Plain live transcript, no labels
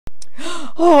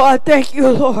Oh, I thank you,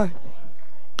 Lord.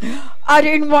 I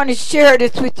didn't want to share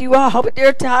this with you all, but there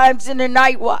are times in the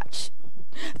night watch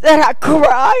that I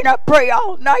cry and I pray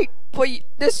all night for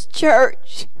this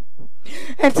church.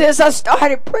 And since I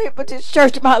started praying for this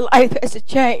church, my life has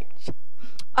changed.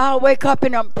 I'll wake up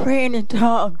and I'm praying in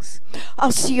tongues.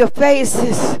 I'll see your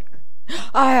faces.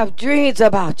 I have dreams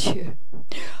about you.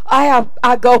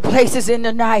 I go places in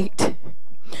the night.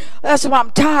 That's why I'm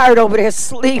tired over there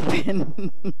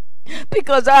sleeping.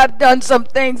 Because I've done some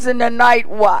things in the night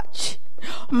watch.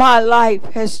 My life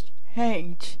has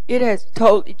changed. It has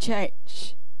totally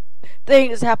changed.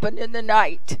 Things happen in the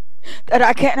night that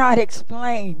I cannot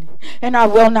explain, and I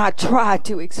will not try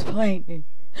to explain it.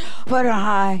 But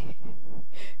I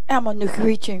am a new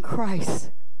creature in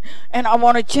Christ, and I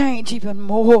want to change even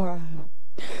more.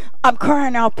 I'm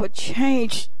crying out for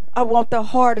change. I want the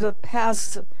heart of the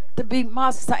pastor to be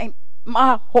my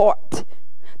heart,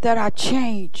 that I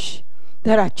change,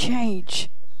 that I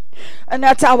change. And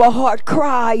that's our heart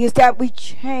cry, is that we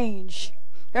change,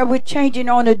 that we're changing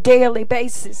on a daily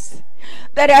basis.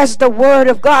 That as the word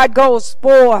of God goes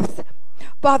forth,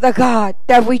 Father God,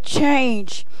 that we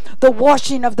change the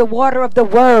washing of the water of the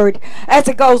word as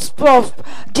it goes forth,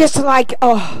 just like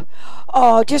water,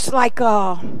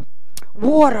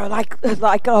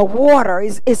 like water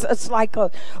is it's like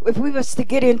if we was to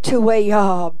get into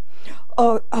a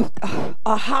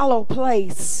hollow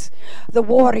place, the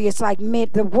water is like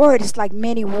the word is like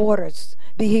many waters.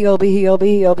 Be healed, be healed,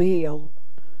 be healed, be healed.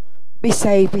 Be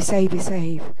saved, be saved, be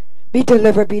saved. Be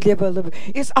delivered, be delivered.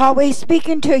 It's always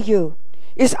speaking to you.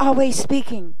 It's always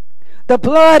speaking. The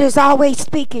blood is always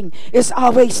speaking. It's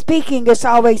always speaking. It's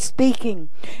always speaking.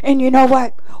 And you know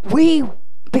what?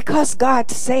 Because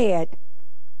God said,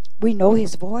 we know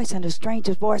his voice, and a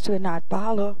stranger's voice will not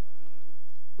follow.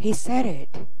 He said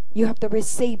it. You have to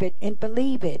receive it and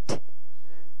believe it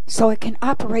so it can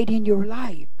operate in your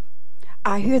life.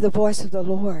 I hear the voice of the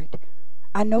Lord.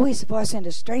 I know his voice, and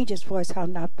a stranger's voice I'll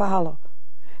not follow.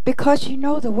 Because you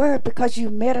know the word, because you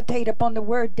meditate upon the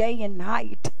word day and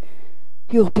night,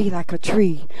 you'll be like a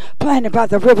tree planted by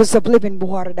the rivers of living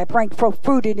water that bring forth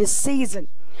fruit in its season.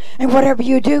 And whatever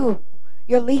you do,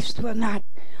 your leaves will not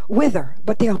wither,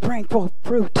 but they'll bring forth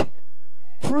fruit.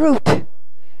 Fruit.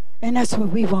 And that's what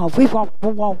we want. We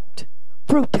want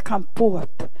fruit to come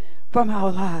forth from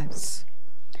our lives.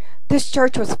 This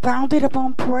church was founded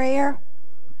upon prayer.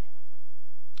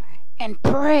 And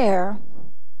prayer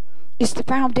is the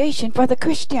foundation for the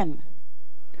Christian.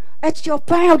 That's your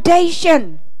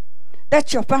foundation.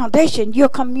 That's your foundation. You're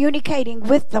communicating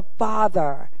with the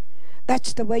Father.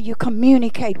 That's the way you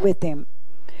communicate with him.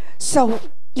 So,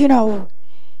 you know,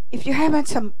 if you're having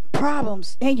some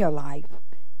problems in your life,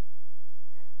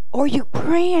 or you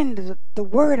praying the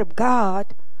word of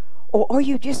God, or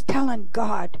you just telling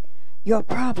God your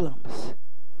problems,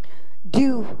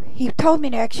 he told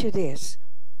me to ask you this.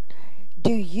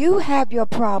 Do you have your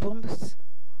problems,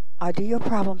 or do your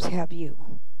problems have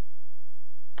you?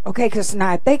 Okay, because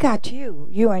now if they got you,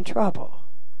 you're in trouble.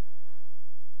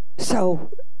 So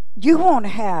you want to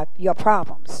have your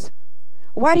problems.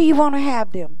 Why do you want to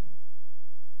have them?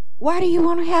 Why do you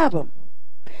want to have them?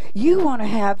 You want to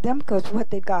have them because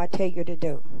what did God tell you to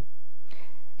do?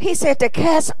 He said to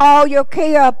cast all your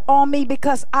care up on me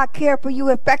because I care for you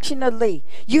affectionately.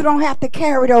 You don't have to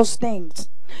carry those things.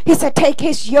 He said, take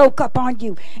his yoke up on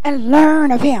you and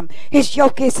learn of him. His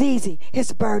yoke is easy.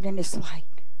 His burden is light.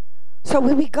 So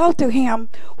when we go through him,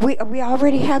 we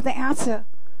already have the answer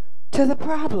to the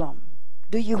problem.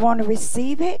 Do you want to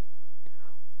receive it?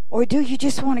 Or do you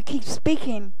just want to keep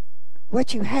speaking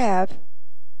what you have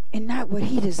and not what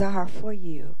he desires for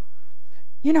you?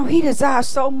 You know, he desires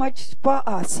so much for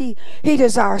us. He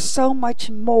desires so much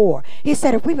more. He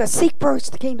said, if we would seek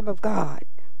first the kingdom of God,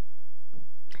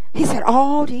 he said,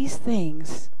 all these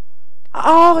things.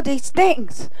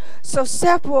 So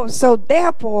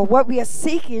therefore, what we are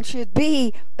seeking should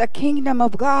be the kingdom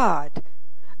of God.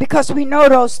 Because we know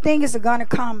those things are going to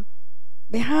come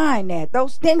behind that.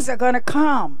 Those things are going to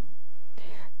come.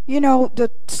 You know,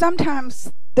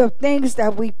 sometimes the things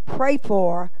that we pray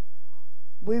for,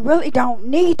 we really don't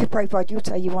need to pray for. You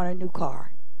say you want a new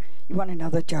car. You want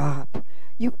another job.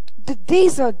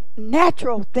 These are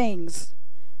natural things.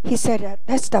 He said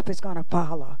that stuff is going to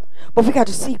follow. But we got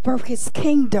to seek first his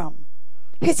kingdom.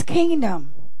 His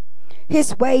kingdom.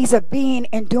 His ways of being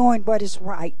and doing what is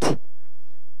right.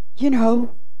 You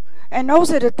know. And those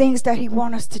are the things that he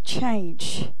wants us to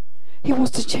change. He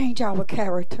wants to change our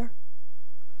character.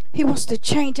 He wants to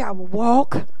change our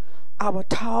walk, our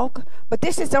talk. But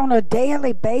this is on a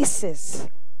daily basis.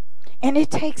 And it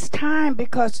takes time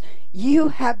because you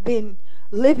have been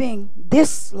living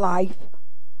this life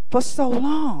for so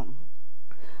long.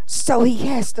 So he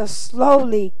has to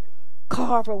slowly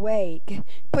carve away,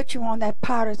 put you on that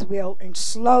potter's wheel and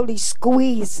slowly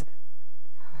squeeze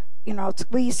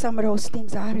some of those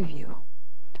things out of you.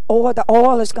 Or the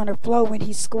oil is going to flow when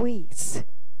he squeezes.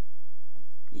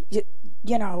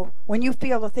 When you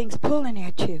feel the things pulling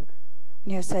at you,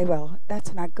 and you say, well,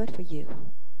 that's not good for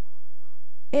you.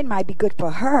 It might be good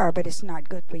for her, but it's not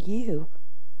good for you.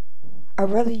 I'd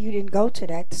rather you didn't go to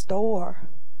that store.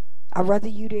 I'd rather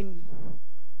you didn't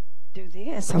do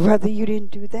this. I'd rather you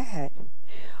didn't do that.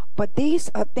 But these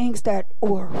are things that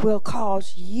will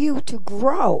cause you to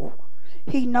grow.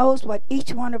 He knows what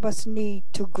each one of us need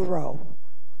to grow,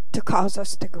 to cause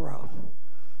us to grow.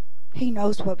 He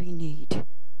knows what we need.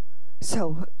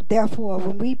 So, therefore,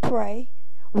 when we pray,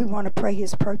 we want to pray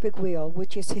his perfect will,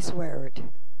 which is his word.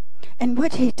 And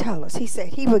what did he tell us? He said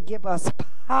he would give us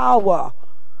power.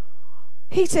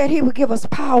 He said he would give us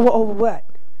power over what?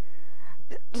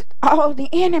 All the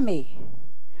enemy.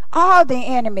 All the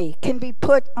enemy can be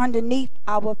put underneath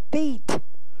our feet.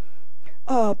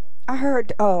 I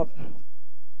heard a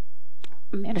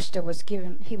minister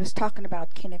he was talking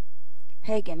about Kenneth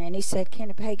Hagin, and he said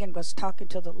Kenneth Hagin was talking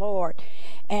to the Lord,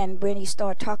 and when he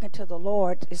started talking to the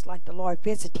Lord, it's like the Lord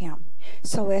visited him.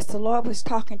 So as the Lord was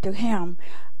talking to him,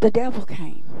 the devil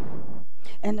came,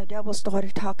 and the devil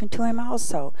started talking to him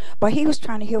also. But he was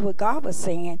trying to hear what God was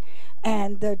saying,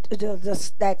 and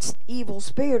that evil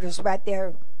spirit was right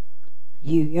there,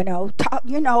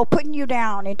 putting you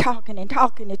down and talking and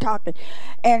talking and talking,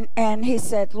 and he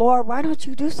said, Lord, why don't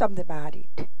you do something about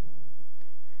it?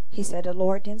 He said the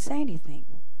Lord didn't say anything.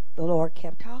 The Lord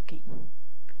kept talking.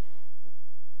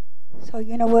 So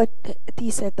you know what he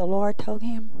said the Lord told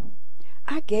him?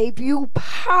 I gave you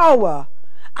power.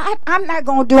 I'm not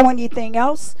going to do anything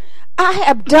else. I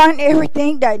have done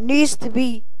everything that needs to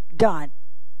be done.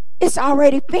 It's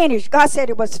already finished. God said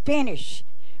it was finished.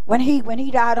 When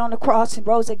he died on the cross and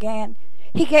rose again,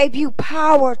 he gave you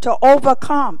power to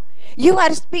overcome. You got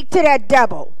to speak to that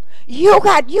devil. You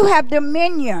have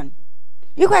dominion.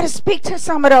 You got to speak to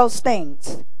some of those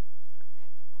things.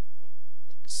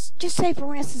 Just say,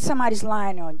 for instance, somebody's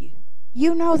lying on you.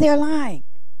 You know they're lying.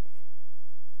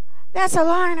 That's a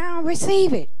lie, and I don't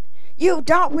receive it. You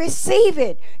don't receive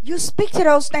it. You speak to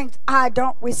those things. I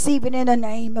don't receive it in the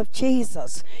name of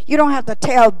Jesus. You don't have to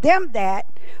tell them that,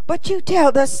 but you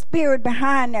tell the spirit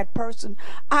behind that person,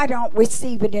 I don't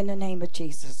receive it in the name of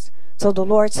Jesus. So the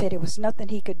Lord said it was nothing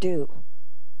he could do.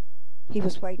 He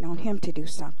was waiting on him to do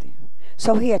something.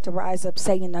 So he had to rise up,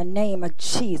 say, in the name of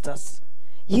Jesus,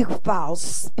 you foul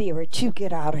spirit, you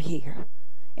get out of here.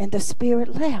 And the spirit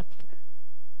left.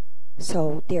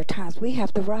 So there are times we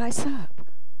have to rise up.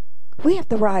 We have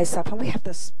to rise up, and we have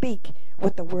to speak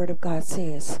what the Word of God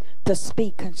says, to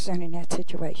speak concerning that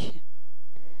situation.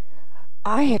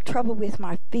 I had trouble with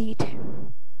my feet,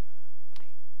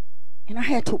 and I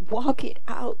had to walk it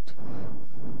out.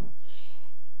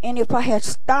 And if I had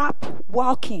stopped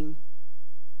walking,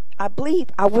 I believe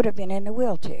I would have been in a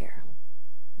wheelchair.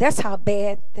 That's how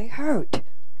bad they hurt.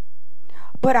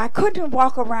 But I couldn't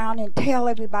walk around and tell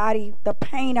everybody the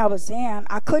pain I was in.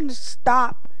 I couldn't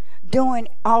stop doing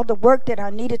all the work that I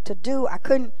needed to do. I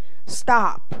couldn't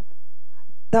stop.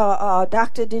 The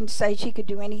doctor didn't say she could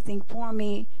do anything for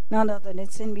me, none other than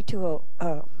send me to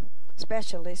a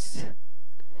specialist.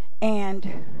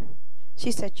 And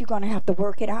she said, you're going to have to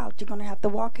work it out. You're going to have to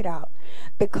walk it out,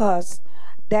 because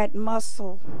that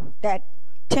muscle, that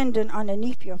tendon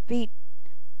underneath your feet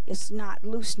is not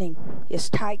loosening, it's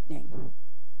tightening.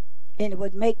 And it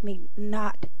would make me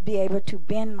not be able to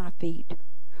bend my feet,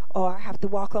 or have to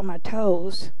walk on my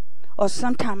toes, or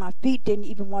sometimes my feet didn't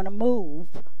even want to move,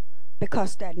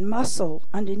 because that muscle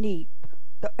underneath,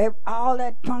 all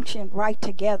that function right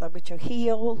together with your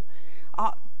heel.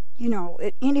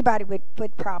 Anybody with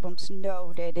foot problems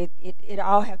know that it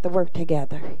all has to work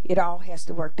together. It all has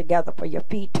to work together for your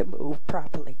feet to move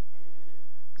properly.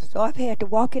 So I've had to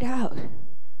walk it out.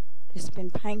 It's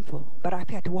been painful, but I've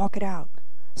had to walk it out.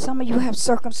 Some of you have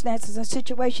circumstances and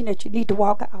situations that you need to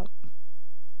walk out.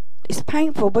 It's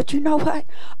painful, but you know what?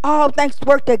 All things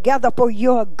work together for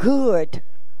your good.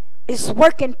 It's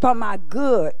working for my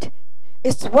good.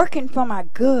 It's working for my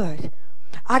good.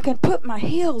 I can put my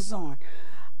heels on.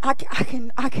 I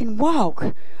can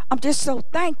walk. I'm just so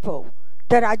thankful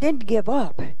that I didn't give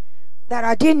up, that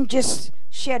I didn't just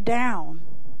shut down.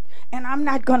 And I'm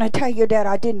not going to tell you that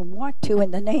I didn't want to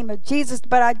in the name of Jesus,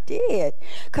 but I did.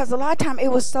 Because a lot of times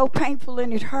it was so painful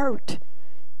and it hurt.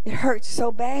 It hurt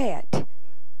so bad.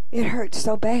 It hurt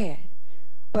so bad.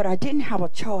 But I didn't have a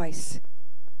choice.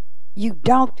 You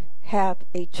don't have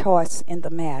a choice in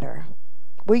the matter.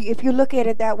 If you look at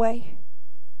it that way,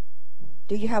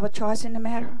 do you have a choice in the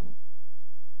matter?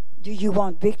 Do you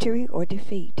want victory or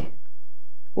defeat?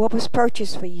 What was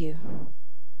purchased for you?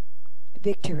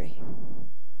 Victory.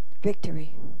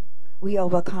 Victory. We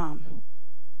overcome.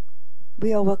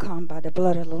 We overcome by the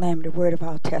blood of the Lamb, the word of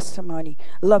our testimony,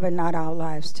 loving not our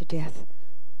lives to death.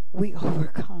 We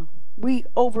overcome. We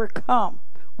overcome.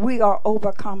 We are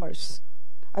overcomers.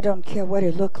 I don't care what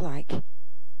it look like.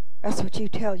 That's what you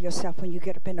tell yourself when you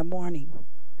get up in the morning.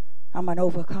 I'm an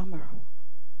overcomer.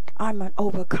 I'm an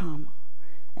overcomer.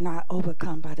 And I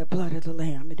overcome by the blood of the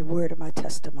Lamb and the word of my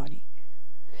testimony.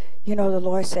 You know, the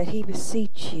Lord said he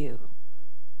beseech you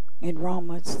in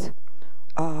Romans,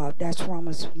 that's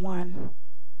Romans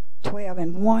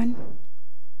 1:12-1.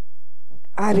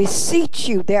 I beseech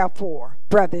you, therefore,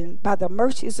 brethren, by the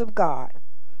mercies of God,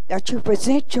 that you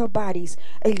present your bodies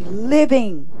a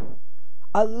living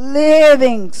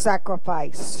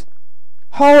sacrifice,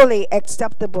 wholly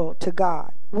acceptable to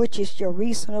God, which is your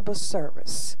reasonable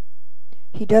service.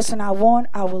 He does not want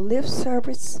our lip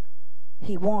service.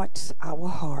 He wants our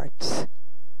hearts.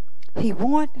 He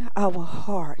wants our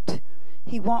heart.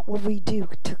 He wants what we do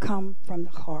to come from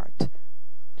the heart.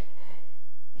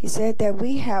 He said that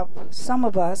we have, some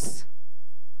of us,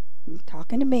 I'm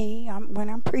talking to me, when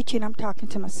I'm preaching, I'm talking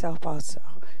to myself also.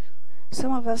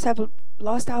 Some of us have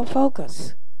lost our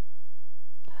focus.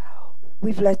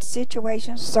 We've let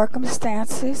situations,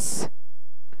 circumstances,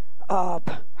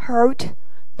 hurt,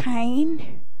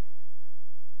 pain,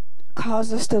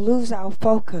 cause us to lose our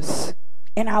focus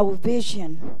and our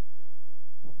vision.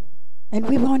 And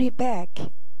we want it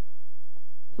back.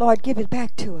 Lord, give it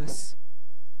back to us.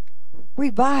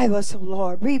 Revive us, oh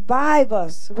Lord. Revive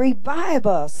us. Revive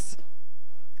us.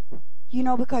 You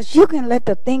know, because you can let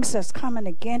the things that's coming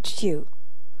against you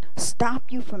stop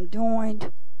you from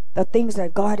doing the things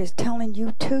that God is telling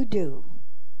you to do.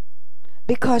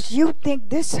 Because you think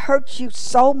this hurts you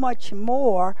so much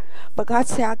more, but God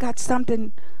said, I got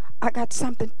something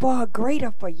far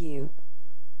greater for you.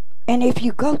 And if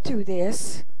you go through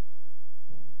this,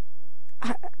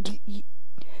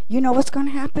 you know what's going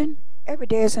to happen? Every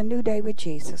day is a new day with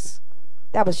Jesus.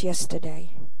 That was yesterday.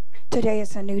 Today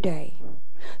is a new day.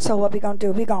 So what we're going to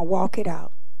do, we're going to walk it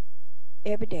out.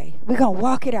 Every day. We're going to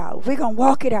walk it out. We're going to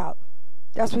walk it out.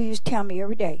 That's what you used to tell me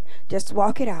every day. Just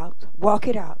walk it out. Walk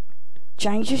it out.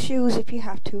 Change your shoes if you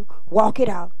have to. Walk it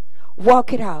out.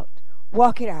 Walk it out.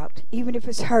 Walk it out. Even if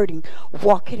it's hurting,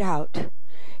 walk it out.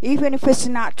 Even if it's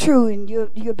not true and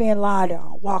you're being lied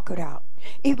on, walk it out.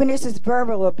 Even if it's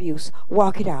verbal abuse,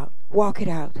 walk it out. Walk it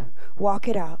out. Walk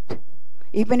it out.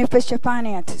 Even if it's your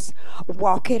finances,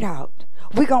 walk it out.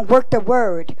 We're going to work the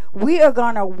word. We are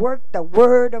going to work the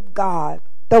word of God.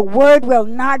 The word will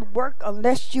not work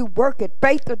unless you work it.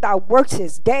 Faith without works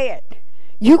is dead.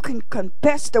 You can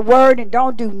confess the word and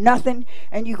don't do nothing,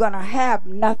 and you're going to have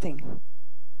nothing.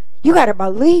 You got to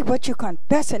believe what you're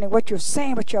confessing and what you're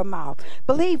saying with your mouth.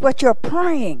 Believe what you're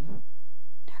praying.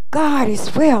 God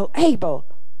is well able.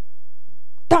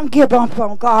 Don't give up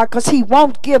on God, because he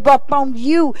won't give up on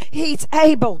you. He's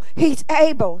able. He's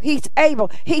able. He's able.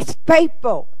 He's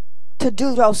faithful to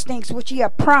do those things which he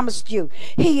has promised you.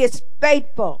 He is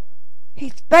faithful.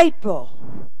 He's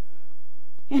faithful.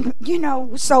 And you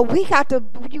know, so we got to,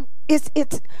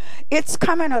 it's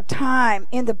coming a time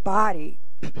in the body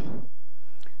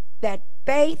that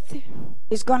faith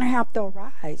is going to have to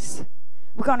arise.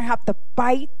 We're going to have to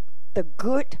fight the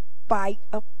good fight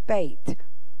of faith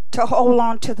to hold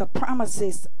on to the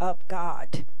promises of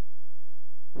God.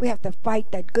 We have to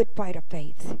fight that good fight of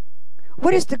faith.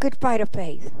 What is the good fight of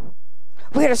faith?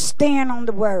 We're to stand on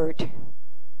the word.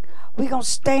 We're going to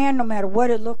stand no matter what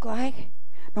it look like,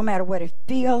 no matter what it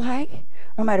feel like,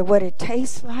 no matter what it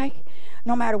tastes like,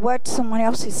 no matter what someone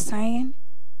else is saying,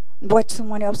 what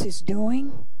someone else is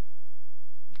doing.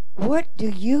 What do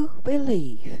you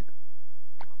believe?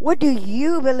 What do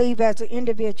you believe as an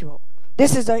individual?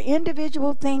 This is an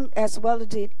individual thing as well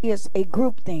as it is a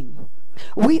group thing.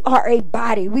 We are a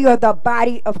body. We are the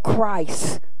body of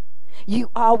Christ. We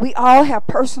all have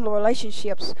personal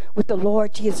relationships with the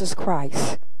Lord Jesus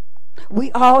Christ.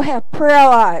 We all have prayer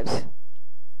lives.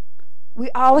 We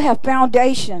all have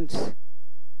foundations.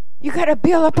 You got to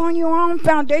build upon your own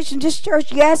foundation. This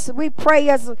church, yes, we pray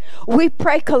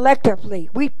collectively.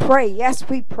 We pray, yes,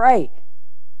 we pray.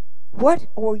 What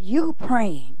are you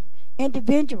praying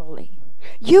individually?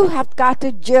 You have got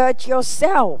to judge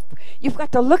yourself. You've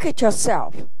got to look at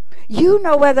yourself. You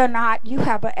know whether or not you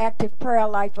have an active prayer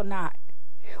life or not.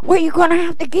 Well, you're going to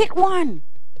have to get one.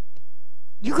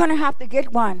 You're going to have to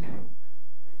get one.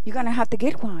 You're going to have to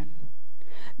get one.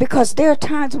 Because there are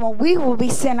times when we will be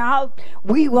sent out.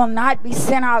 We will not be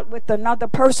sent out with another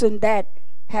person that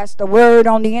has the word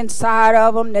on the inside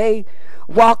of them. They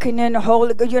walking in the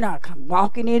Holy Ghost. You're not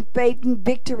walking in faith and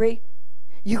victory.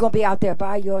 You're going to be out there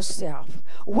by yourself.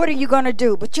 What are you going to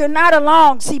do? But you're not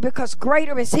alone. See, because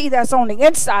greater is he that's on the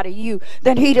inside of you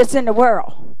than he that's in the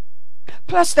world.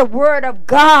 Plus the word of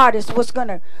God is what's going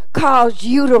to cause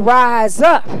you to rise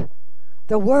up.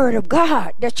 The word of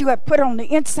God that you have put on the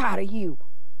inside of you.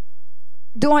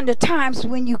 During the times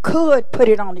when you could put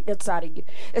it on the inside of you.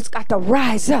 It's got to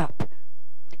rise up.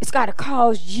 It's got to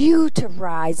cause you to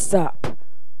rise up.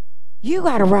 You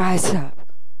got to rise up.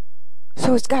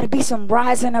 So it's got to be some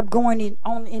rising up going in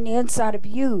the inside of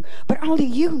you. But only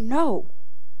you know.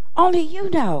 Only you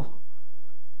know.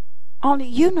 Only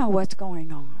you know what's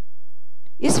going on.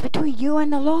 It's between you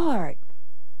and the Lord.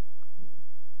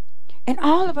 And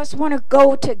all of us want to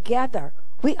go together.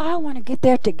 We all want to get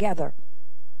there together.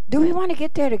 Do we want to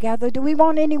get there together? Do we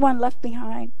want anyone left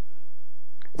behind?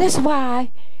 That's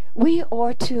why we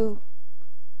are to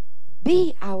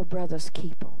be our brother's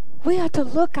keeper. We are to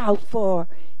look out for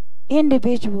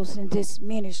individuals in this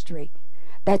ministry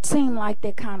that seem like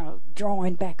they're kind of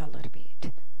drawing back a little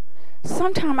bit.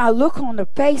 Sometimes I look on the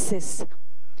faces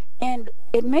and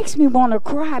it makes me want to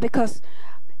cry because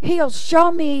he'll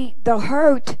show me the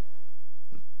hurt.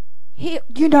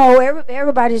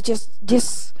 Everybody's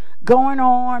just going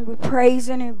on with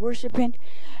praising and worshiping.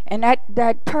 And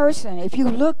that person, if you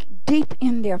look deep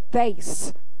in their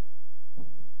face,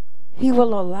 he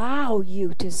will allow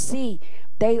you to see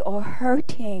they are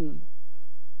hurting.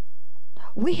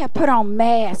 We have put on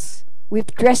masks. We've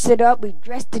dressed it up. We've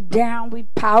dressed it down.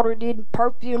 We've powdered it,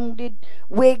 perfumed it,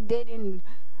 wigged it. And,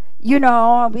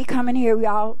 we come in here, we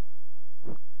all.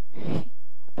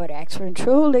 But actually and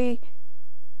truly,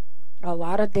 a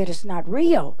lot of that is not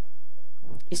real.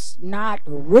 It's not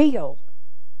real.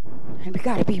 And we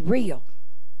got to be real.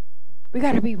 We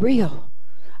got to be real.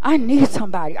 I need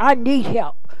somebody. I need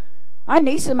help. I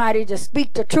need somebody to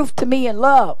speak the truth to me in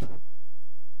love.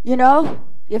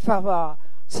 If I'm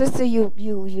sister,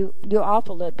 you off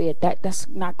a little bit. That's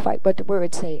not quite what the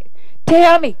word said.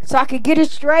 Tell me so I can get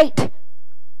it straight.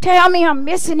 Tell me I'm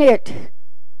missing it.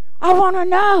 I want to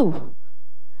know.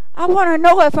 I want to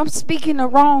know if I'm speaking the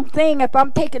wrong thing, if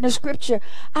I'm taking the scripture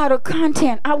out of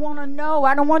content. I want to know.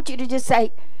 I don't want you to just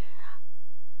say,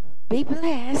 be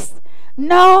blessed.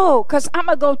 No, because I'm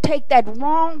going to go take that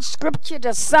wrong scripture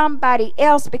to somebody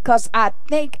else because I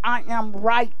think I am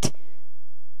right.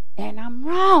 And I'm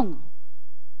wrong.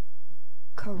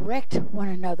 Correct one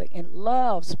another in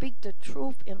love. Speak the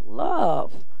truth in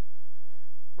love.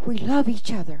 We love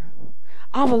each other.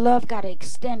 Our love got to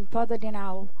extend further than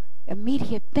our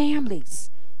immediate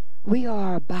families. We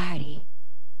are a body.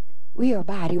 We are a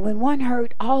body. When one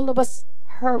hurt, all of us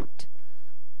hurt.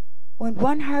 When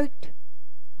one hurt,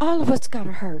 all of us got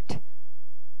to hurt.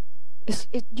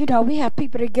 We have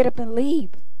people that get up and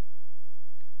leave.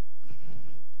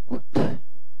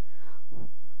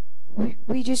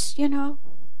 We just, discernment.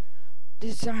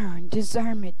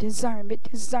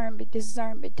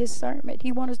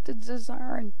 He wants us to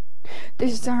discern.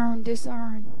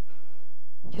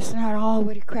 It's not all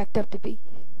what it cracked up to be.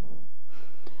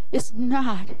 It's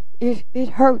not. It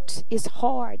hurts. It's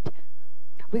hard.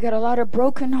 We got a lot of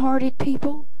broken-hearted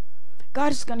people.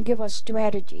 God is going to give us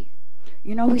strategy.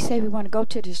 We say we want to go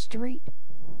to the street.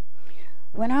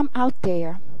 When I'm out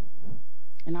there,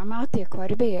 and I'm out there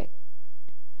quite a bit,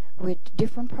 with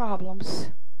different problems,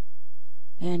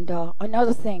 and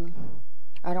another thing,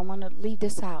 I don't want to leave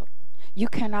this out. You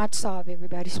cannot solve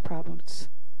everybody's problems.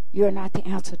 You're not the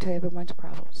answer to everyone's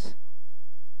problems.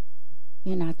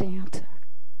 You're not the answer.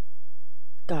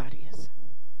 God is.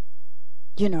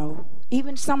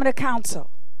 Even some of the counsel,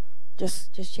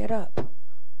 just shut up.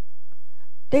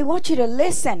 They want you to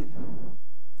listen.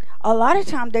 A lot of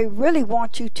times they really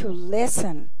want you to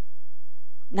listen.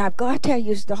 Now if God tell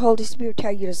you, the Holy Spirit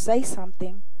tell you to say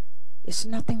something, there's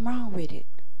nothing wrong with it.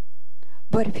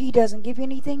 But if he doesn't give you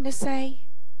anything to say,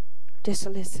 just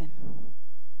listen.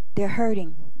 They're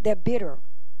hurting. They're bitter.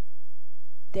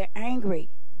 They're angry.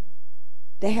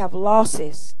 They have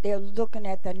losses. They're looking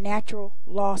at the natural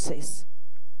losses.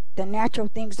 The natural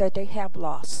things that they have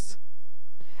lost.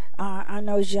 I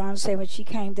know Jean said when she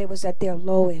came, they was at their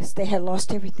lowest. They had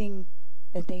lost everything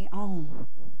that they own.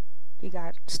 You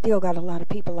still got a lot of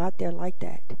people out there like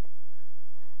that.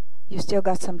 You still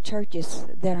got some churches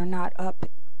that are not up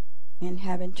and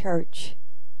having church.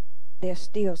 They're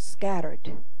still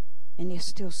scattered and they're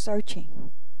still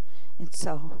searching. And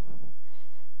so,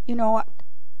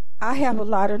 I have a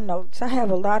lot of notes. I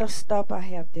have a lot of stuff. I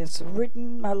have this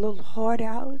written my little heart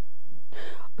out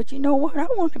But you know what? I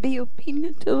want to be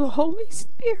obedient to the Holy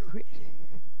Spirit.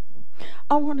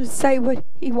 I want to say what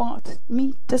He wants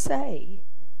me to say.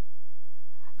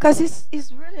 Because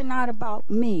it's really not about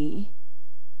me.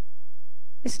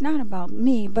 It's not about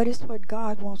me, but it's what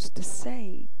God wants to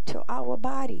say to our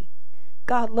body.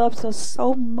 God loves us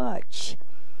so much,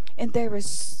 and there is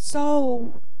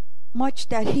so much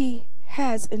that He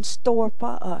has in store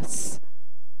for us.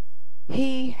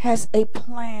 He has a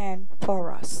plan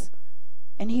for us,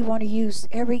 and He want to use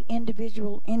every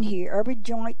individual in here, every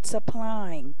joint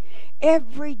supplying.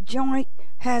 Every joint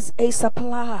has a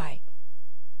supply.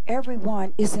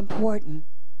 Everyone is important.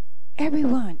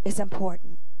 Everyone is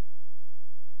important.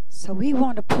 So we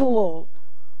want to pull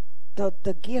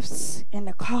the gifts and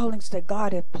the callings that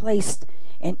God has placed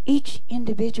in each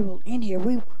individual in here.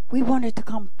 We want it to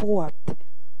come forth.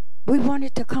 We want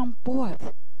it to come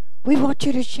forth. We want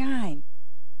you to shine.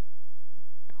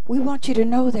 We want you to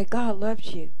know that God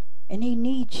loves you and He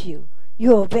needs you.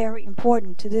 You are very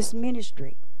important to this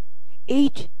ministry.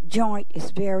 Each joint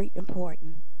is very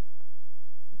important.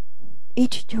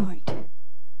 Each joint.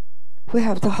 We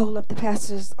have to hold up the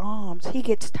pastor's arms. He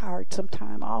gets tired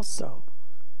sometime also.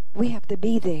 We have to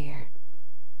be there.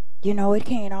 You know, it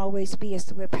can't always be as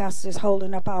the pastors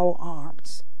holding up our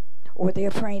arms or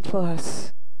they're praying for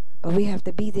us. But we have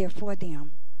to be there for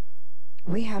them.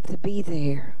 We have to be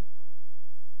there.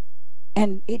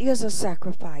 And it is a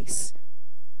sacrifice.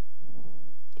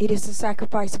 It is a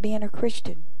sacrifice being a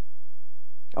Christian.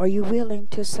 Are you willing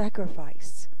to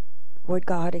sacrifice what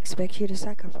God expects you to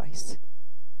sacrifice?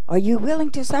 Are you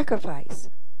willing to sacrifice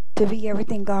to be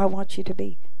everything God wants you to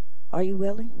be? Are you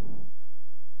willing?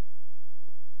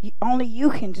 Only you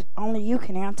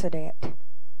can answer that.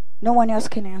 No one else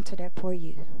can answer that for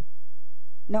you.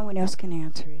 No one else can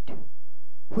answer it.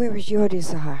 Where is your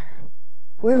desire?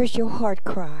 Where is your heart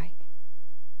cry?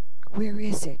 Where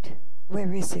is it?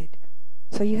 Where is it?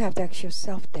 So you have to ask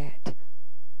yourself that.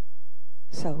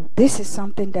 So this is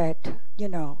something that,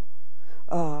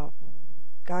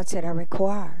 God said I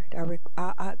required.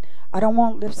 I don't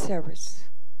want lip service.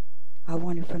 I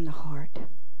want it from the heart.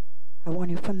 I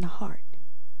want it from the heart.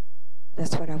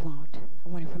 That's what I want. I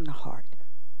want it from the heart.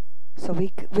 So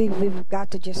we've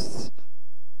got to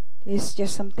it's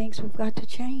just some things we've got to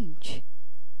change.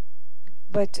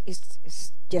 But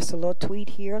it's just a little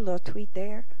tweet here, a little tweet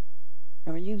there.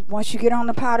 And once you get on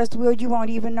the potter's wheel, you won't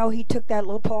even know He took that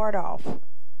little part off.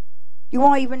 You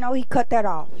won't even know He cut that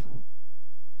off.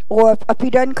 Or if He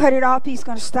doesn't cut it off, He's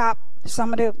going to stop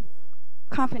some of the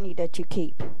company that you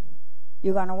keep.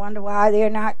 You're going to wonder why they're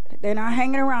not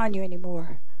hanging around you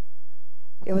anymore.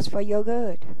 It was for your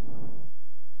good.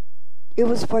 It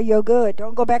was for your good.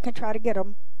 Don't go back and try to get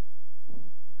them.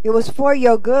 It was for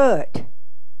your good.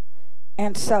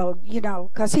 And so,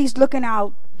 because He's looking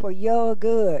out for your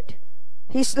good.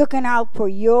 He's looking out for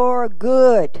your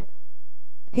good.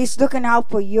 He's looking out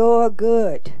for your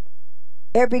good.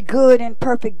 Every good and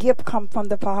perfect gift comes from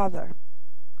the Father.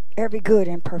 Every good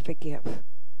and perfect gift.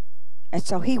 And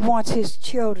so He wants His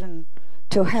children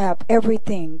to have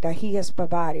everything that He has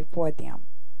provided for them.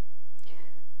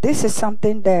 This is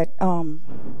something that I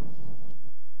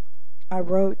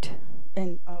wrote,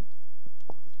 and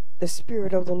the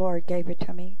Spirit of the Lord gave it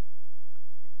to me.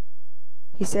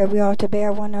 He said we ought to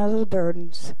bear one another's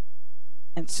burdens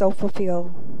and so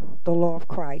fulfill the law of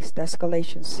Christ. That's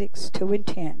Galatians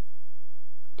 6:2-10.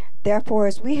 Therefore,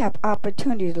 as we have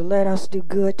opportunity to let us do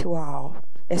good to all,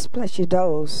 especially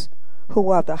those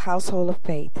who are the household of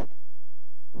faith,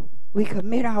 we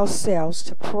commit ourselves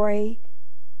to pray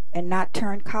and not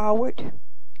turn coward,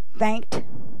 faint,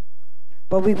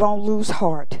 but we won't lose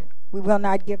heart. We will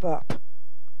not give up.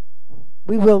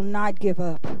 We will not give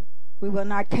up. We will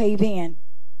not cave in,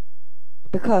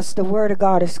 because the Word of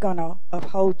God is going to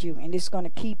uphold you, and it's going to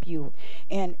keep you,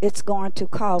 and it's going to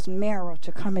cause marrow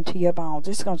to come into your bones.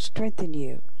 It's going to strengthen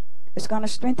you. It's going to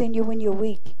strengthen you when you're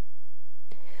weak.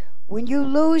 When you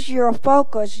lose your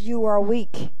focus, you are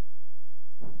weak.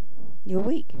 You're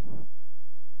weak.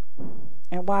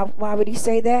 And why would He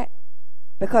say that?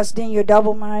 Because then you're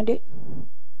double-minded.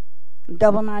 A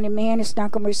double-minded man is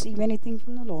not going to receive anything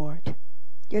from the Lord.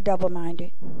 You're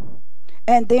double-minded.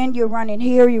 And then you're running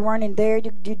here, you're running there,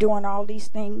 you're doing all these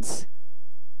things.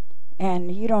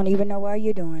 And you don't even know why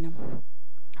you're doing them.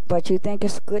 But you think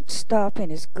it's good stuff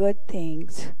and it's good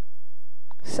things.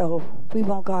 So we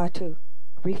want God to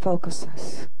refocus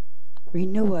us,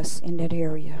 renew us in that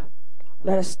area.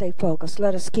 Let us stay focused.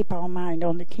 Let us keep our mind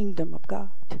on the kingdom of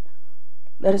God.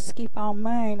 Let us keep our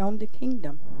mind on the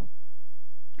kingdom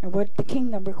and what the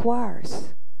kingdom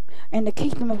requires. And the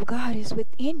kingdom of God is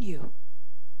within you.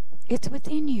 It's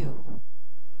within you.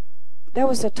 There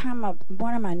was a time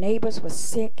one of my neighbors was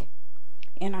sick,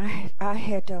 and I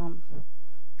had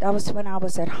that was when I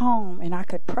was at home, and I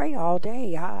could pray all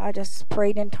day. I just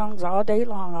prayed in tongues all day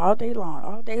long, all day long,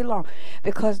 all day long,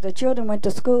 because the children went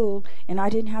to school, and I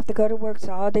didn't have to go to work,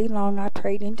 so all day long I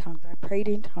prayed in tongues. I prayed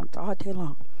in tongues all day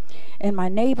long. And my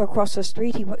neighbor across the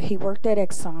street, he worked at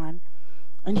Exxon,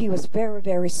 and he was very,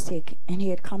 very sick, and he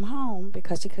had come home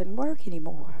because he couldn't work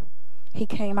anymore. He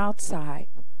came outside,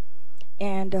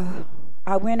 and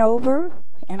I went over,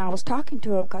 and I was talking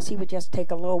to him because he would just take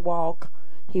a little walk.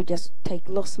 He would just take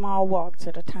little small walks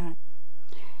at a time.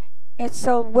 And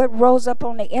so what rose up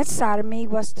on the inside of me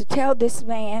was to tell this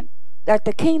man that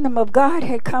the kingdom of God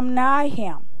had come nigh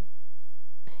him.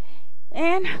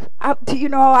 And, I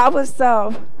was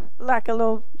like a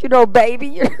little, baby.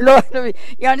 You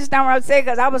understand what I'm saying?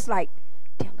 Because I was like,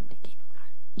 tell him the kingdom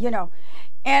of God.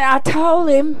 And I told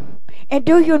him, and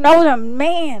do you know the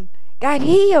man got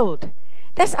healed?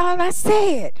 That's all I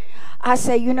said. I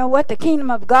said, you know what? The kingdom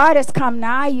of God has come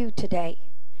nigh you today.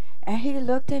 And he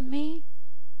looked at me.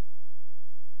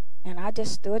 And I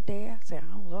just stood there. I said,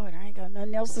 oh, Lord, I ain't got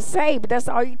nothing else to say. But that's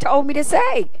all he told me to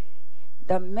say.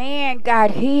 The man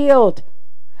got healed.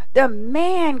 The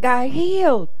man got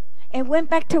healed and went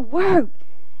back to work.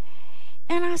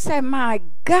 And I said, my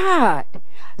God,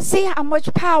 see how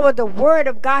much power the word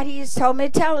of God he has told me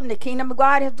to tell him. The kingdom of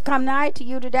God has come nigh to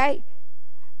you today.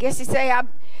 Guess he say,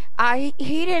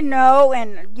 he didn't know,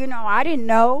 and I didn't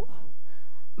know,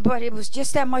 but it was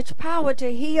just that much power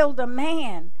to heal the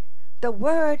man. The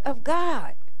word of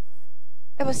God.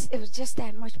 It was just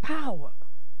that much power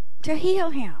to heal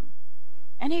him.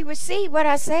 And he received what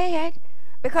I said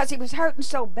because he was hurting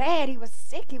so bad. He was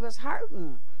sick. He was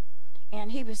hurting.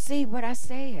 And he received what I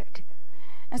said.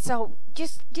 And so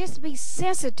just be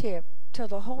sensitive to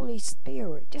the Holy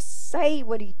Spirit. Just say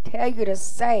what he tell you to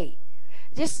say.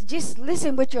 Just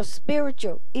listen with your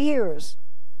spiritual ears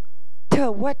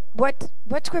to what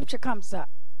scripture comes up.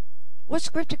 What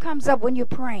scripture comes up when you're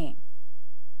praying?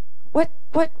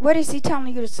 What is he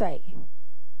telling you to say?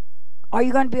 Are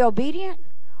you going to be obedient?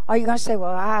 Or are you going to say,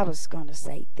 well, I was going to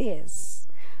say this?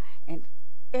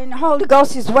 And the Holy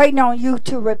Ghost is waiting on you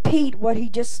to repeat what he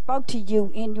just spoke to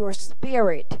you in your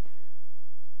spirit.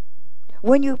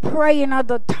 When you pray in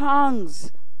other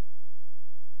tongues,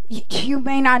 you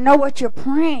may not know what you're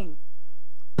praying.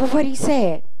 But what he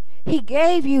said, he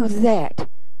gave you that.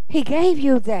 He gave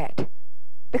you that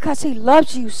because he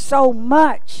loves you so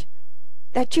much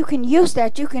that you can use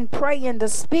that. You can pray in the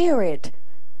spirit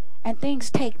and things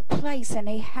take place and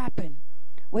they happen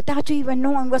without you even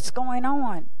knowing what's going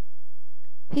on.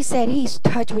 He said he's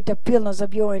touched with the feelings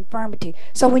of your infirmity.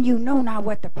 So when you know not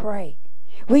what to pray,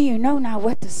 when you know not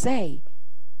what to say,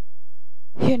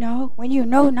 when you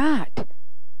know not.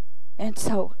 And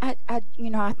so I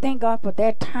thank God for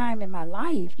that time in my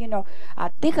life. I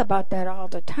think about that all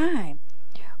the time.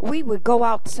 We would go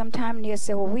out sometime and they'd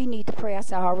say, well, we need to pray. I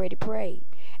said, I already prayed.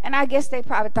 And I guess they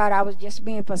probably thought I was just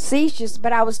being facetious,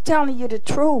 but I was telling you the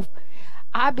truth.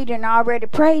 I done already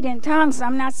prayed in tongues.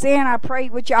 I'm not saying I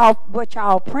prayed what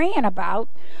y'all praying about,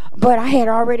 but I had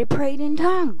already prayed in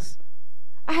tongues.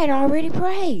 I had already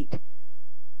prayed.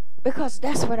 Because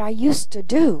that's what I used to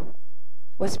do,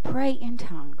 was pray in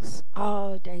tongues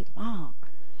all day long.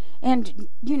 And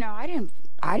I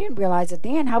didn't realize it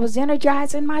then. I was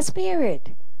energized in my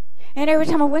spirit. And every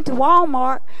time I went to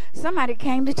Walmart, somebody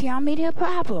came to tell me their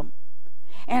problem.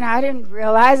 And I didn't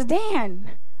realize then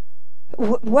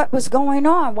what was going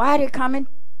on. Why they coming,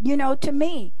 to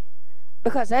me?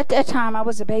 Because at that time I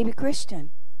was a baby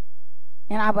Christian.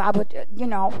 And I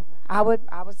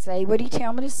would say what he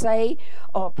tell me to say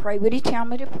or pray what he tell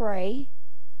me to pray.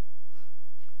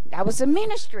 That was a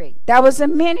ministry. That was a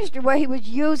ministry where he was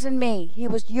using me. He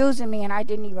was using me and I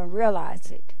didn't even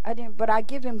realize it. But I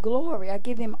give him glory. I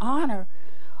give him honor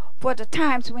for the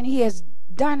times when he has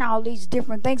done all these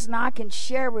different things. Now I can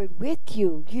share it with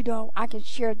you. I can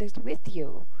share this with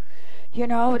you.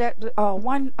 That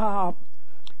one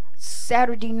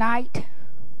Saturday night,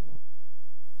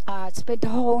 I spent the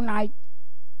whole night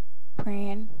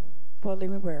praying for the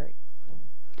living word.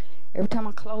 Every time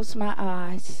I closed my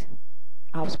eyes,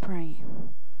 I was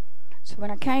praying. So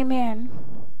when I came in,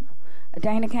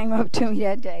 Dana came up to me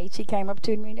that day. She came up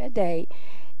to me that day.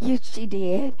 She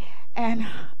did. And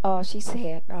she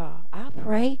said, I'll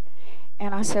pray.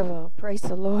 And I said, well, praise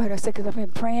the Lord. I said, because I've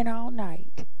been praying all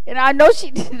night. And I know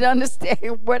she didn't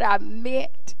understand what I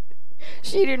meant.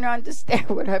 She didn't understand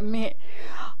what I meant.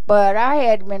 But I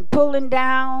had been pulling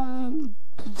down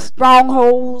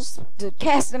strongholds,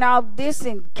 casting out this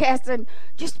and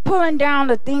just pulling down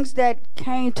the things that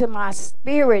came to my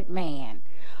spirit, man.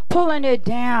 pulling it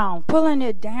down,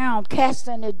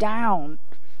 casting it down.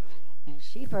 And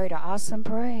she prayed an awesome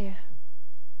prayer.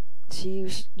 She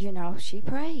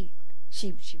prayed.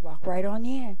 She walked right on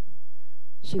in.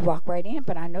 She walked right in,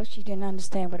 but I know she didn't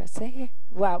understand what I said.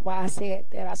 Why I said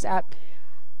that. I said,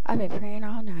 I've been praying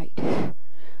all night.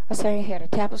 I said, I ain't had a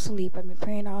tap of sleep. I've been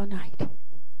praying all night.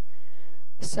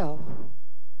 So,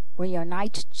 when your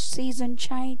night season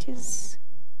changes,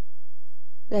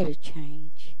 let it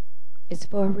change. It's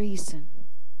for a reason.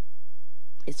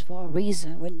 It's for a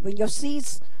reason. When your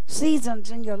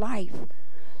seasons in your life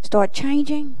start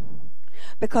changing,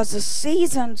 because the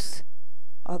seasons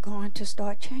are going to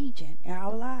start changing in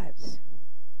our lives.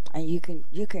 And you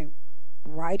can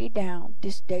write it down,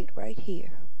 this date right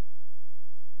here.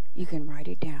 You can write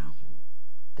it down.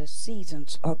 The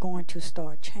seasons are going to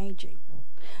start changing.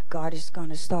 God is going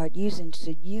to start using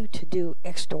you to do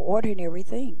extraordinary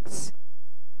things.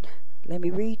 Let me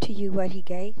read to you what he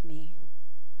gave me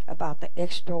about the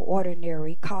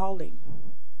extraordinary calling.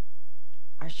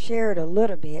 I shared a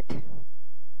little bit.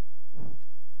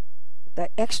 The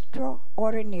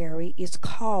extraordinary is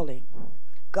calling.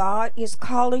 God is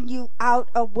calling you out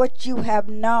of what you have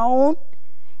known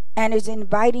and is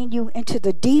inviting you into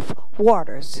the deep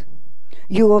waters.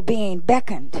 You are being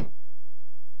beckoned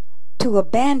to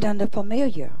abandon the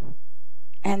familiar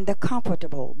and the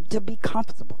comfortable, to be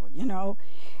comfortable,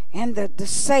 and the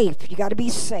safe. You got to be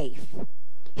safe.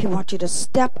 He wants you to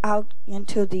step out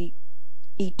into the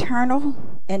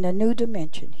eternal and the new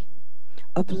dimension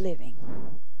of living.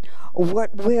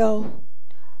 What will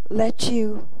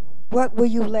you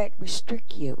let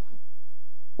restrict you?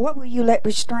 What will you let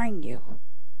restrain you?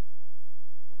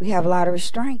 We have a lot of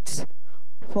restraints.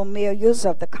 Familiars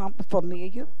of the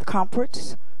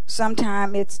comforts.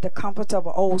 Sometimes it's the comforts of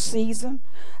an old season.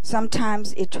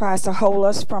 Sometimes it tries to hold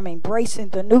us from embracing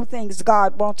the new things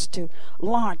God wants to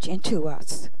launch into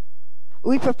us.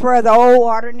 We prefer the old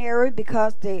ordinary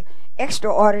because the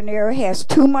extraordinary has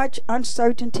too much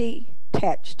uncertainty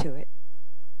attached to it.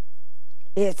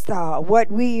 It's what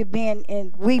we've been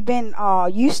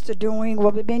used to doing,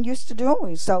 what we've been used to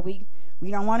doing. So we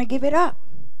don't want to give it up.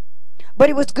 But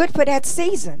it was good for that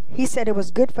season. He said it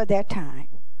was good for that time.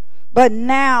 But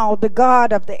now the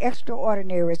God of the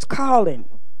extraordinary is calling.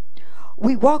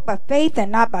 We walk by faith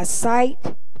and not by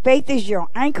sight. Faith is your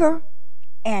anchor,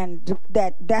 and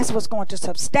that's what's going to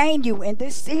sustain you in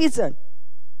this season.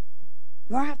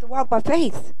 You don't have to walk by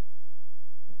faith.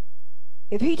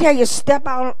 If he tell you step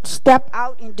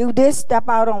out and do this, step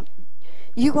out on,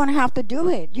 you're going to have to do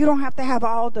it. You don't have to have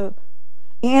all the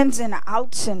ins and the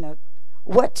outs and the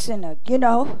what's in the,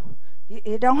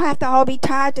 it don't have to all be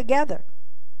tied together.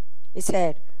 It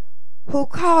said, who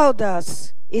called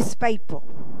us is faithful.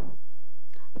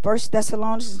 1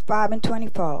 Thessalonians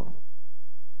 5:24.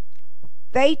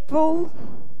 Faithful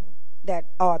that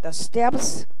are the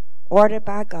steps ordered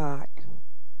by God.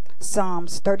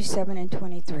 Psalms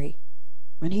 37:23.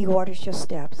 When he orders your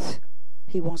steps,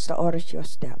 he wants to order your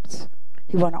steps.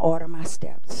 He wants to order my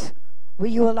steps.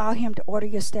 Will you allow him to order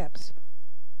your steps?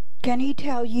 Can he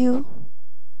tell you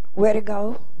where to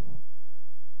go?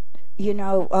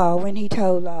 When he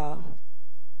told Noah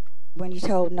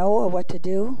what to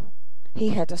do, he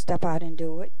had to step out and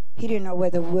do it. He didn't know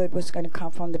where the wood was going to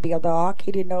come from to build the ark.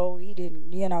 He didn't know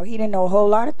a whole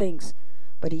lot of things,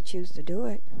 but he chose to do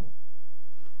it.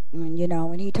 And,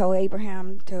 when he told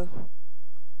Abraham to,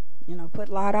 put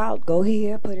Lot out, go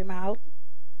here, put him out,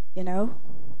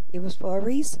 it was for a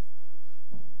reason,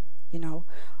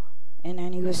 And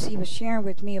then he was sharing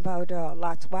with me about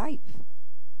Lot's wife.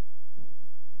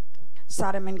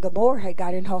 Sodom and Gomorrah had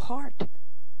got in her heart.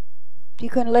 She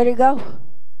couldn't let it go.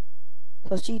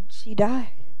 So she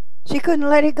died. She couldn't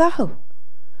let it go.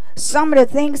 Some of the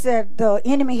things that the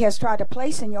enemy has tried to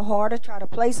place in your heart or try to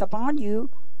place upon you,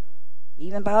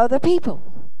 even by other people,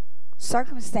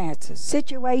 circumstances,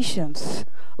 situations,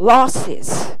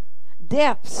 losses,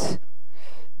 deaths,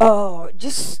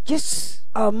 just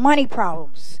money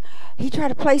problems. He tried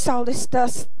to place all this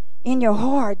stuff in your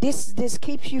heart. This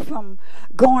keeps you from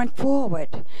going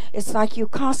forward. It's like you're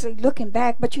constantly looking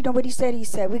back, but you know what he said? He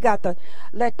said, we got to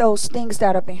let those things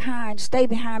that are behind stay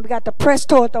behind. We got to press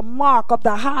toward the mark of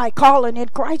the high calling in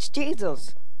Christ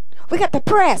Jesus. We got to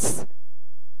press.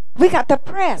 We got to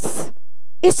press.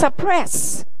 It's a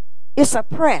press. It's a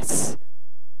press.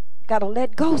 Got to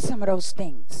let go some of those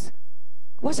things.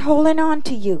 What's holding on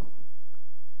to you?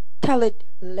 Tell it,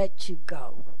 let you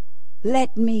go.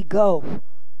 Let me go.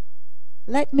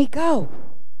 Let me go.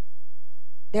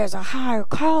 There's a higher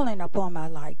calling upon my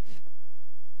life.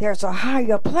 There's a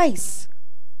higher place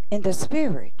in the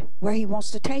spirit where he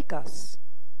wants to take us.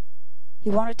 He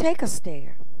wants to take us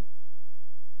there.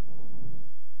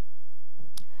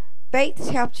 Faith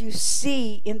helps you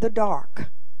see in the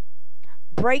dark,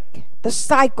 break the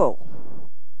cycle.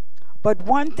 But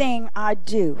one thing I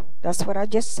do, that's what I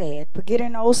just said,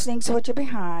 forgetting those things which are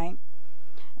behind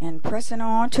and pressing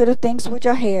on to the things which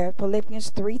are ahead,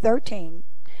 Philippians 3:13,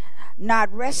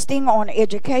 not resting on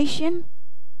education,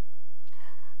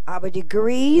 our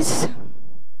degrees,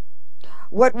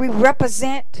 what we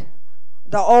represent,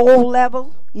 the old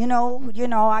level,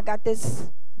 I got this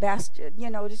bastard,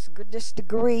 this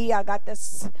degree, I got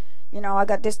this, I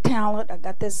got this talent, I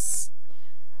got this.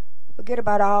 Forget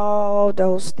about all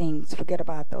those things. Forget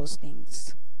about those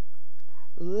things.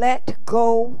 Let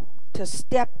go to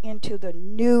step into the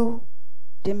new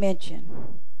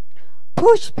dimension.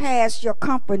 Push past your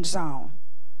comfort zone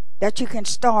that you can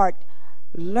start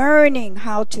learning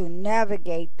how to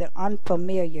navigate the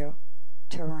unfamiliar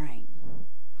terrain.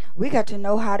 We got to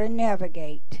know how to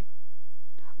navigate.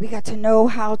 We got to know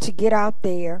how to get out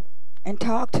there and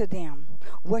talk to them,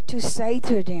 what to say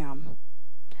to them.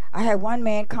 I had one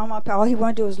man come up, all he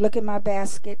wanted to do was look at my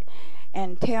basket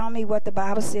and tell me what the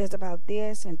Bible says about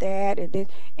this and that and this.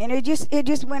 And it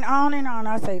just went on and on.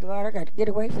 I said, Lord, I got to get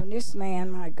away from this man,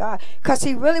 my God. Because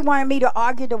he really wanted me to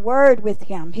argue the word with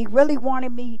him. He really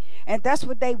wanted me, and that's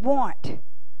what they want.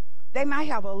 They might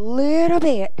have a little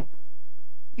bit.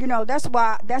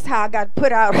 That's how I got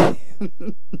put out.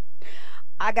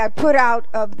 I got put out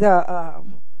of the,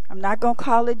 I'm not going to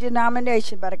call it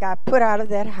denomination, but I got put out of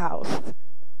that house.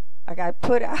 I got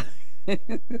put out.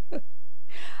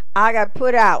 I got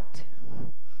put out.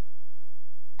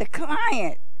 The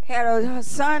client had her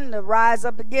son to rise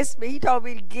up against me. He told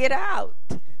me to get out.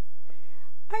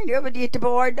 I never did the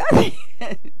boy nothing.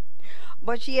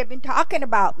 But she had been talking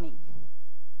about me.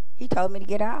 He told me to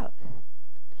get out.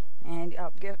 And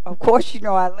of course,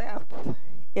 I left.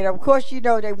 And of course,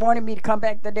 they wanted me to come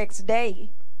back the next day.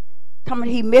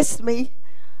 He missed me.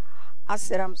 I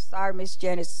said, I'm sorry, Miss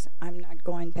Janice, I'm not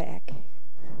going back.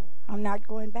 I'm not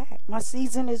going back. My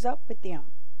season is up with them.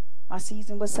 My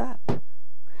season was up.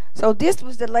 So this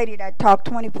was the lady that talked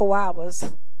 24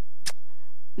 hours.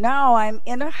 Now I'm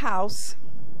in a house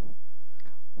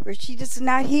where she does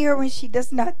not hear when she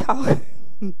does not talk.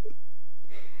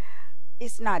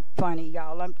 It's not funny,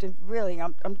 y'all. I'm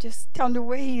just telling the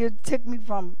way he took me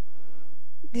from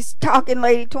this talking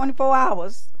lady 24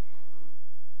 hours.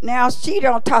 Now she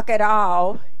don't talk at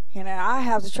all, and I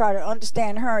have to try to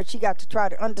understand her, and she got to try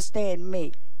to understand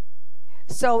me.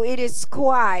 So it is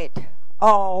quiet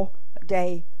all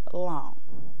day long.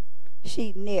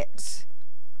 She knits,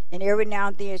 and every now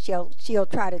and then she'll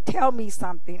try to tell me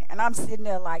something, and I'm sitting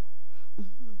there like,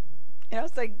 and I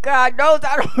say, God knows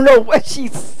I don't know what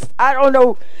I don't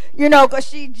know, because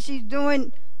she's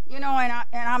doing, and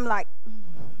I'm like,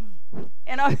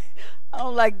 and I'm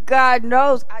like, God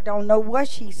knows I don't know what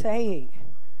she's saying.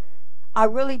 I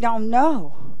really don't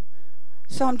know.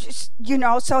 So I'm just,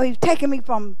 so he's taking me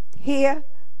from here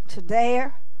to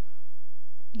there,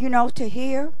 to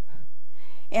here.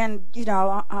 And,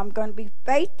 I'm going to be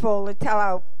faithful until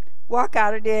I walk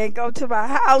out of there and go to my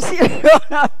house. You know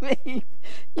what I mean?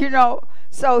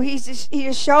 So he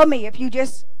just showed me, if you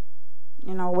just,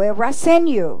 wherever I send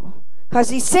you. Because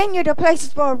he send you to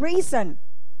places for a reason.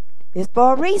 It's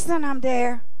for a reason I'm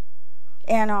there.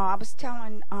 And I was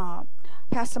telling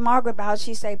Pastor Margaret about it.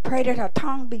 She said, pray that her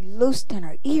tongue be loosed and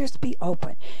her ears be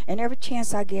open. And every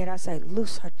chance I get, I say,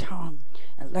 loose her tongue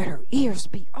and let her ears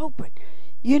be open.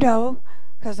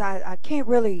 Because I can't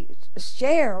really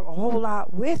share a whole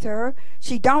lot with her.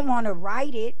 She don't want to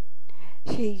write it.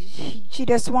 She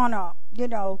just want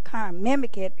to, kind of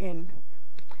mimic it. And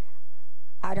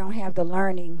I don't have the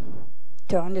learning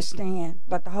to understand,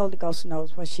 but the Holy Ghost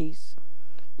knows what she's,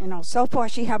 so far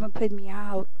she haven't put me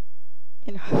out,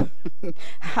 I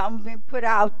haven't been put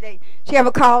out. She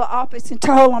haven't called the office and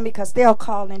told on me, because they'll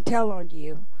call and tell on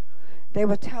you. They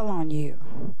will tell on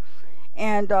you.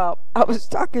 And I was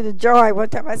talking to Joy one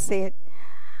time. I said,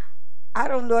 I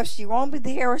don't know if she won't be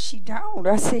there or she don't.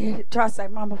 I said, Joy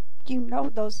said, Mama,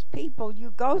 those people,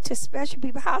 you go to special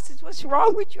people's houses, what's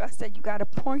wrong with you? I said, you got a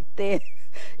point there.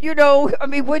 You're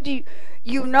going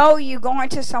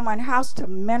to someone's house to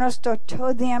minister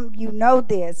to them,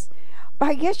 this. But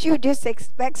I guess you just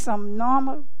expect some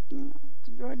normal, you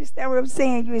understand what I'm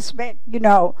saying? You expect,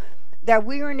 that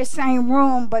we're in the same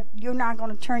room, but you're not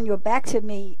going to turn your back to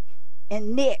me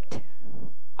and knit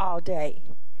all day.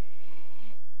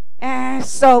 And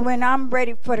so when I'm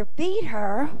ready to feed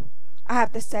her, I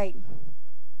have to say,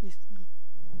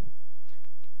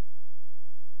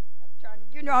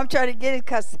 I'm trying to get it,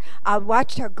 because I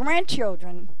watched her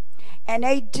grandchildren, and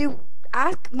they do.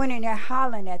 I went in there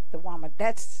hollering at the woman.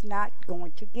 That's not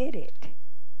going to get it.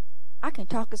 I can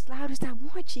talk as loud as I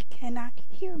want. She cannot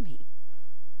hear me.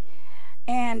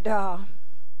 And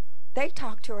they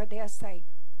talk to her. They'll say,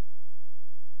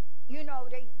 you know,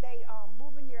 they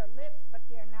moving their lips, but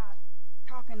they're not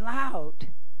talking loud.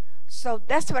 So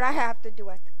that's what I have to do.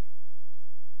 I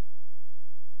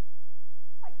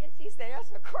guess he said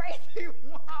that's a crazy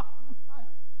woman.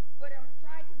 But I'm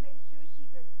trying to make sure she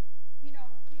could, you know,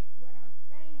 get what I'm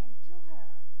saying to her.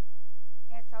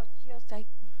 And so she'll say,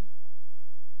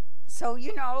 so,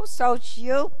 you know, so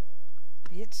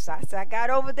I got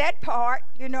over that part,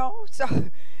 you know.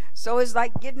 So it's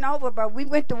like getting over. But we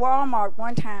went to Walmart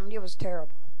one time, and it was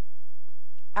terrible.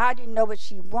 I didn't know what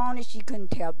she wanted. She couldn't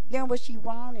tell them what she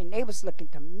wanted, and they was looking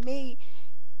to me.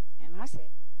 And I said,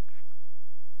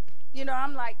 you know,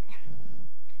 I'm like,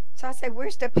 so I said,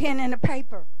 where's the pen and the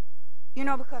paper? You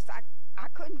know, because I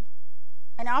couldn't,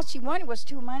 and all she wanted was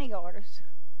 2 money orders.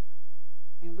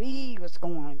 And we was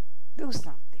going through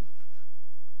something.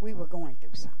 We were going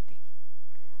through something.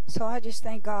 So I just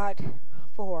thank God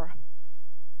for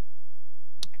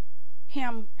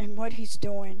him and what he's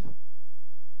doing.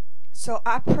 So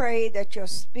I pray that your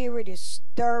spirit is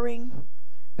stirring,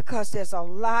 because there's a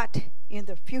lot in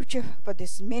the future for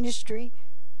this ministry.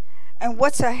 And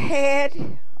what's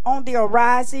ahead on the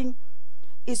horizon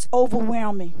is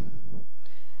overwhelming.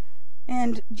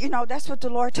 And, you know, that's what the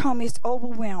Lord told me. It's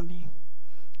overwhelming.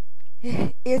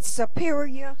 It's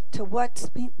superior to what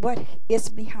is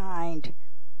behind.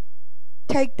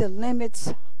 Take the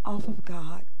limits off of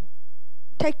God.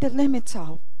 Take the limits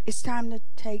off. It's time to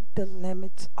take the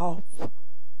limits off.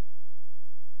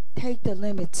 Take the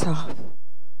limits off.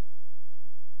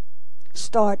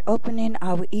 Start opening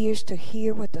our ears to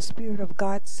hear what the Spirit of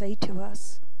God say to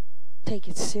us. Take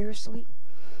it seriously.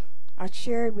 I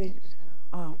shared with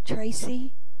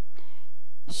Tracy.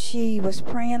 She was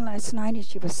praying last night, and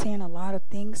she was saying a lot of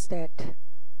things that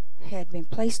had been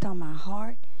placed on my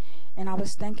heart. And I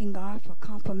was thanking God for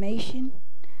confirmation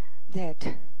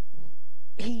that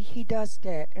He does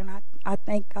that. And I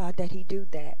thank God that He do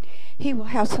that. He will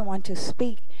have someone to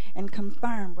speak and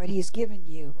confirm what He's given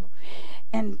you.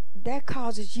 And that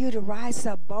causes you to rise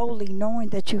up boldly, knowing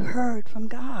that you heard from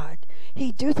God.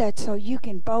 He do that so you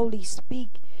can boldly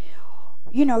speak.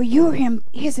 You know, you're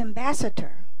His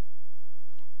ambassador.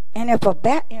 And if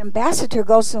a ambassador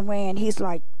goes somewhere and he's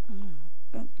like,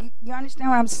 you understand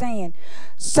what I'm saying?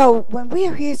 So when we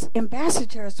are His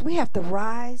ambassadors, we have to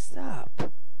rise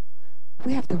up.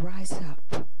 We have to rise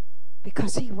up,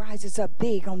 because He rises up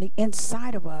big on the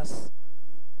inside of us,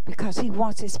 because He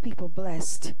wants His people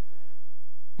blessed.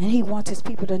 And He wants His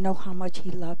people to know how much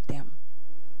He loved them.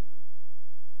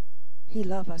 He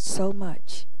loved us so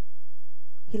much.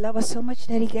 He loved us so much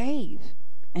that He gave.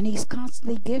 And He's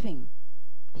constantly giving.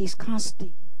 He's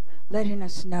constantly letting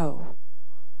us know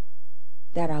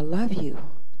that I love you,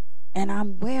 and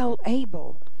I'm well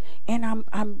able, and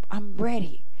I'm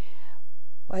ready.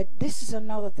 But this is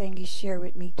another thing He shared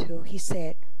with me too. He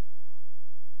said,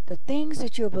 the things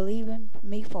that you're believing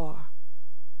me for,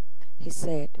 He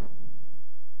said,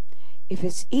 if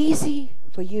it's easy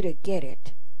for you to get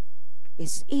it,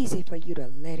 it's easy for you to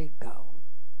let it go.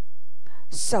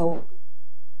 So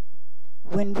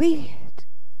when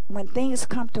things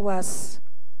come to us,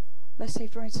 let's say,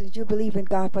 for instance, you believe in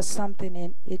God for something,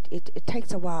 and it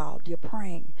takes a while. You're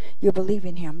praying. You're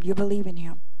believing Him. You believe in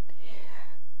Him.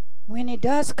 When it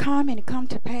does come and it come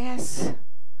to pass,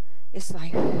 it's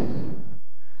like,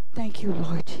 thank you,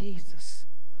 Lord Jesus.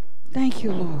 Thank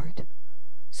you, Lord.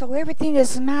 So everything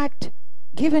is not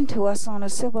given to us on a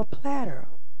silver platter.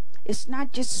 It's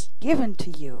not just given to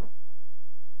you.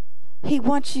 He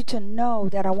wants you to know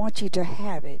that I want you to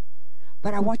have it.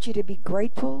 But I want you to be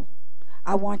grateful.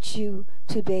 I want you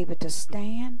to be able to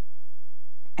stand.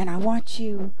 And I want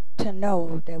you to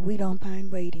know that we don't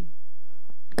mind waiting.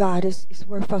 God is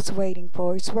worth us waiting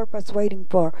for. It's worth us waiting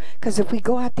for. Because if we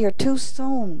go out there too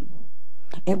soon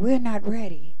and we're not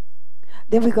ready,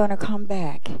 then we're going to come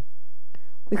back.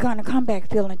 We're going to come back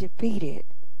feeling defeated.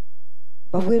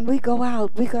 But when we go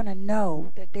out, we're going to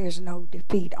know that there's no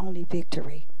defeat, only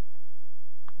victory.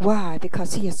 Why?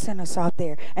 Because He has sent us out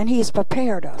there, and He has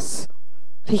prepared us.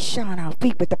 He shone our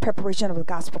feet with the preparation of the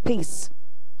gospel peace.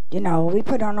 You know, we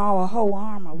put on our whole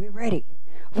armor. We're ready.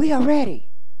 We are ready.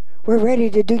 We're ready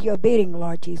to do your bidding,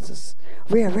 Lord Jesus.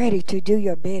 We are ready to do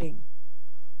your bidding.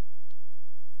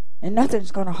 And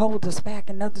nothing's going to hold us back,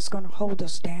 and nothing's going to hold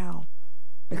us down,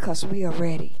 because we are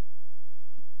ready.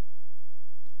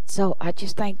 So I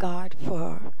just thank God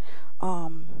for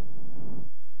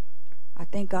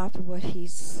what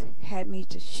He's had me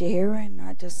to share, and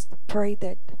I just pray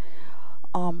that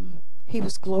He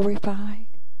was glorified.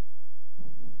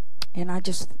 And I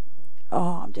just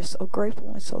Oh, I'm just so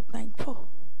grateful and so thankful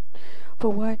for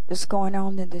what is going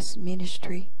on in this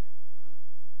ministry.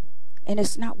 And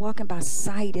it's not walking by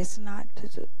sight. It's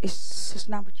just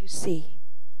not what you see.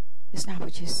 It's not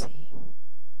what you see.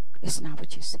 It's not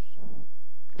what you see.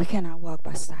 We cannot walk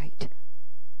by sight.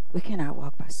 We cannot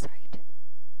walk by sight.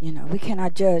 We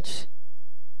cannot judge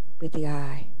with the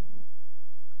eye.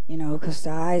 Because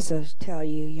the eyes will tell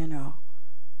you,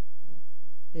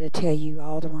 it'll tell you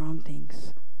all the wrong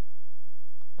things.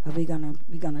 Are we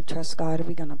gonna trust God? Are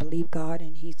we gonna believe God?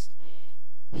 And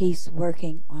He's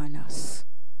working on us.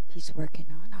 He's working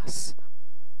on us.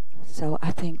 So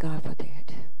I thank God for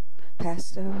that.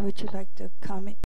 Pastor, would you like to comment?